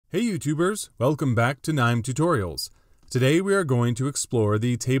Hey YouTubers, welcome back to KNIME Tutorials. Today we are going to explore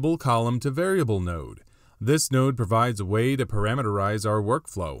the table column to variable node. This node provides a way to parameterize our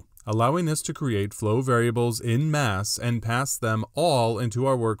workflow, allowing us to create flow variables in mass and pass them all into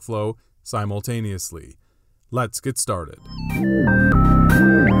our workflow simultaneously. Let's get started.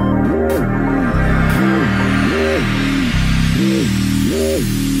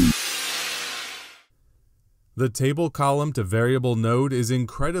 The table column to variable node is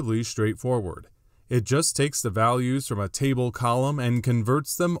incredibly straightforward. It just takes the values from a table column and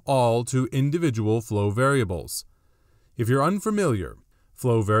converts them all to individual flow variables. If you're unfamiliar,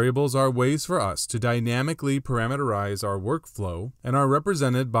 flow variables are ways for us to dynamically parameterize our workflow and are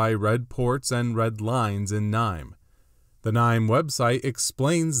represented by red ports and red lines in KNIME. The KNIME website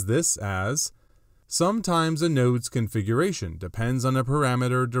explains this as: sometimes a node's configuration depends on a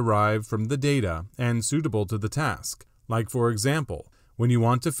parameter derived from the data and suitable to the task. Like for example, when you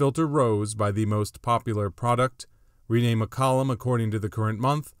want to filter rows by the most popular product, rename a column according to the current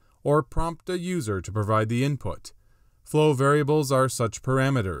month, or prompt a user to provide the input. Flow variables are such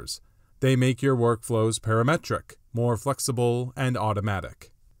parameters. They make your workflows parametric, more flexible, and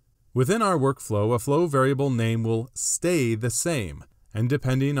automatic. Within our workflow, a flow variable name will stay the same, and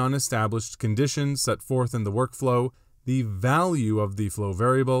depending on established conditions set forth in the workflow, the value of the flow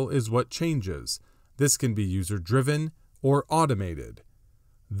variable is what changes. This can be user-driven or automated.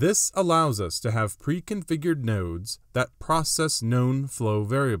 This allows us to have pre-configured nodes that process known flow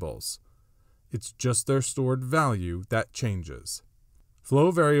variables. It's just their stored value that changes.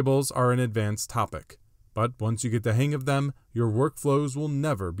 Flow variables are an advanced topic, but once you get the hang of them, your workflows will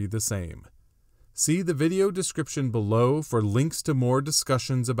never be the same. See the video description below for links to more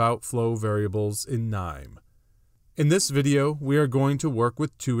discussions about flow variables in KNIME. In this video, we are going to work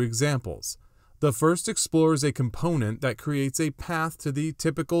with two examples. The first explores a component that creates a path to the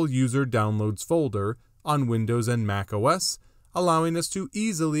typical user downloads folder on Windows and Mac OS, allowing us to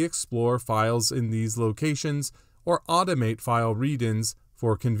easily explore files in these locations or automate file read-ins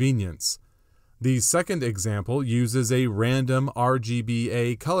for convenience. The second example uses a random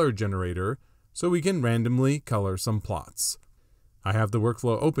RGBA color generator, so we can randomly color some plots. I have the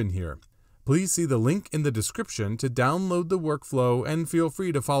workflow open here. Please see the link in the description to download the workflow and feel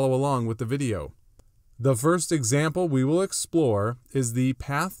free to follow along with the video. The first example we will explore is the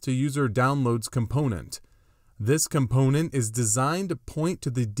path to user downloads component. This component is designed to point to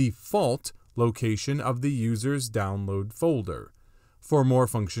the default location of the user's download folder. For more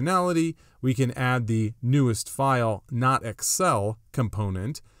functionality, we can add the newest file, not Excel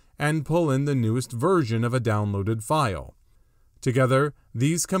component, and pull in the newest version of a downloaded file. Together,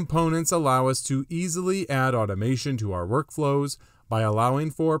 these components allow us to easily add automation to our workflows by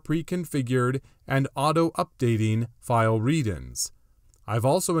allowing for pre-configured and auto-updating file read-ins. I've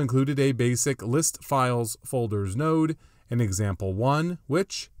also included a basic list files folders node in example 1,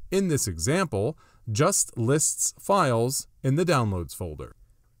 which, in this example, just lists files in the downloads folder.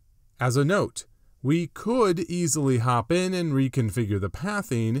 As a note, we could easily hop in and reconfigure the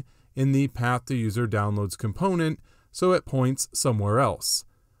pathing in the path to user downloads component so it points somewhere else.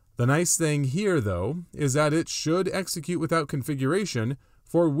 The nice thing here, though, is that it should execute without configuration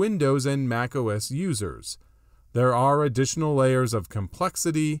for Windows and Mac OS users. There are additional layers of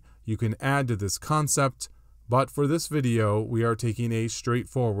complexity you can add to this concept, but for this video, we are taking a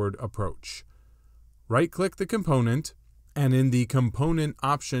straightforward approach. Right-click the component, and in the Component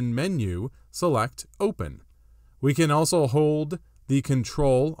Option menu, select Open. We can also hold the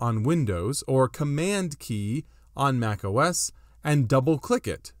Control on Windows or Command key on Mac OS and double-click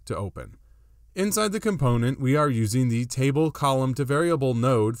it to open. Inside the component, we are using the table column to variable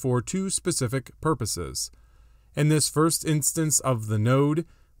node for two specific purposes. In this first instance of the node,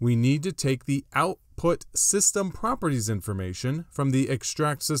 we need to take the output system properties information from the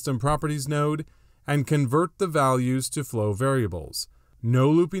extract system properties node and convert the values to flow variables. No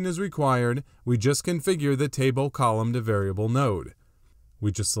looping is required, we just configure the table column to variable node.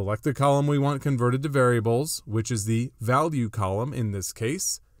 We just select the column we want converted to variables, which is the value column in this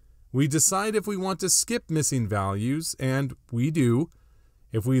case. We decide if we want to skip missing values, and we do.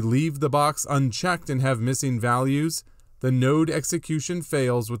 If we leave the box unchecked and have missing values, the node execution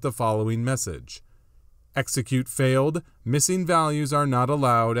fails with the following message: execute failed, missing values are not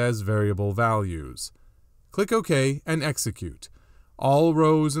allowed as variable values. Click OK and execute. All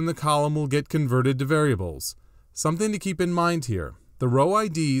rows in the column will get converted to variables. Something to keep in mind here: the row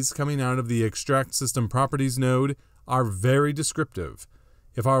IDs coming out of the Extract System Properties node are very descriptive.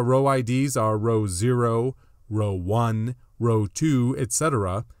 If our row IDs are row 0, row 1, row 2,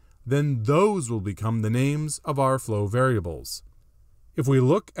 etc., then those will become the names of our flow variables. If we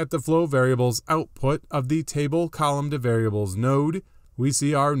look at the flow variables output of the table column to variables node, we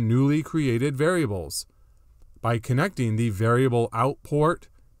see our newly created variables. By connecting the variable out port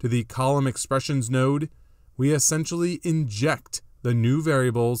to the column expressions node, we essentially inject the new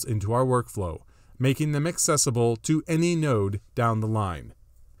variables into our workflow, making them accessible to any node down the line.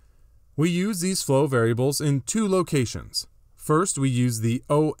 We use these flow variables in two locations. First, we use the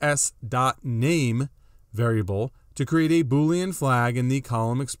os.name variable to create a Boolean flag in the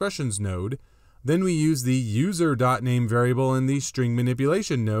column expressions node. Then we use the user.name variable in the string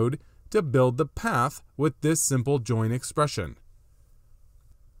manipulation node to build the path with this simple join expression.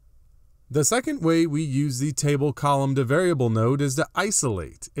 The second way we use the table column to variable node is to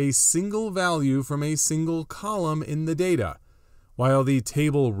isolate a single value from a single column in the data. While the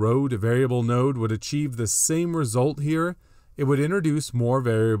table row to variable node would achieve the same result here, it would introduce more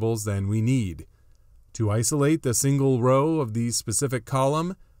variables than we need. To isolate the single row of the specific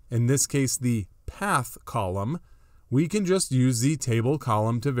column, in this case the path column, we can just use the table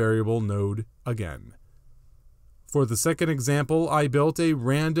column to variable node again. For the second example, I built a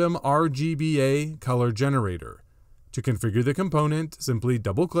random RGBA color generator. To configure the component, simply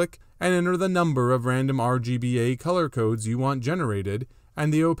double-click and enter the number of random RGBA color codes you want generated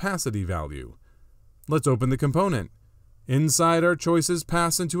and the opacity value. Let's open the component. Inside, our choices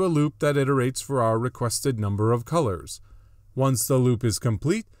pass into a loop that iterates for our requested number of colors. Once the loop is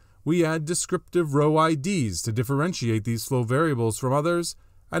complete, we add descriptive row IDs to differentiate these flow variables from others,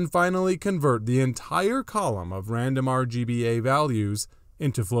 and finally convert the entire column of random RGBA values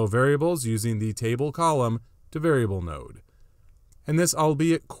into flow variables using the table column to variable node. In this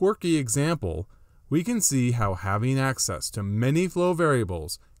albeit quirky example, we can see how having access to many flow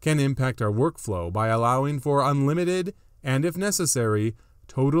variables can impact our workflow by allowing for unlimited and, if necessary,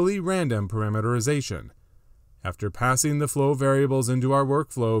 totally random parameterization. After passing the flow variables into our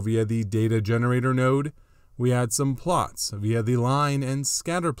workflow via the data generator node, we add some plots via the line and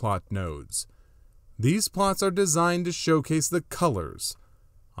scatter plot nodes. These plots are designed to showcase the colors.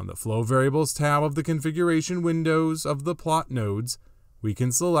 On the Flow Variables tab of the configuration windows of the plot nodes, we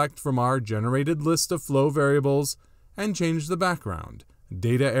can select from our generated list of flow variables and change the background,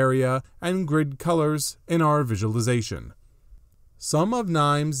 data area, and grid colors in our visualization. Some of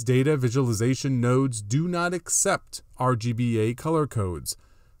KNIME's data visualization nodes do not accept RGBA color codes,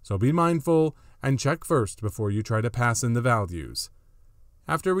 so be mindful and check first before you try to pass in the values.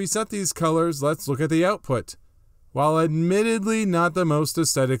 After we set these colors, let's look at the output. While admittedly not the most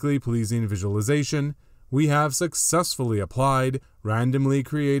aesthetically pleasing visualization, we have successfully applied randomly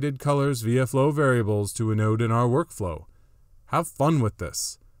created colors via flow variables to a node in our workflow. Have fun with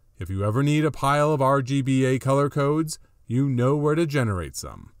this. If you ever need a pile of RGBA color codes, you know where to generate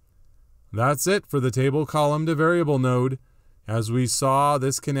some. That's it for the table column to variable node. As we saw,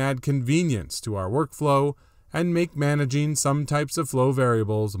 this can add convenience to our workflow and make managing some types of flow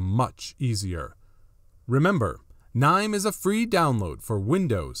variables much easier. Remember, KNIME is a free download for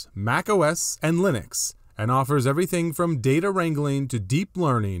Windows, macOS, and Linux, and offers everything from data wrangling to deep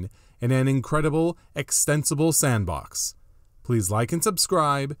learning in an incredible, extensible sandbox. Please like and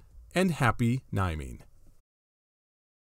subscribe, and happy KNIMing.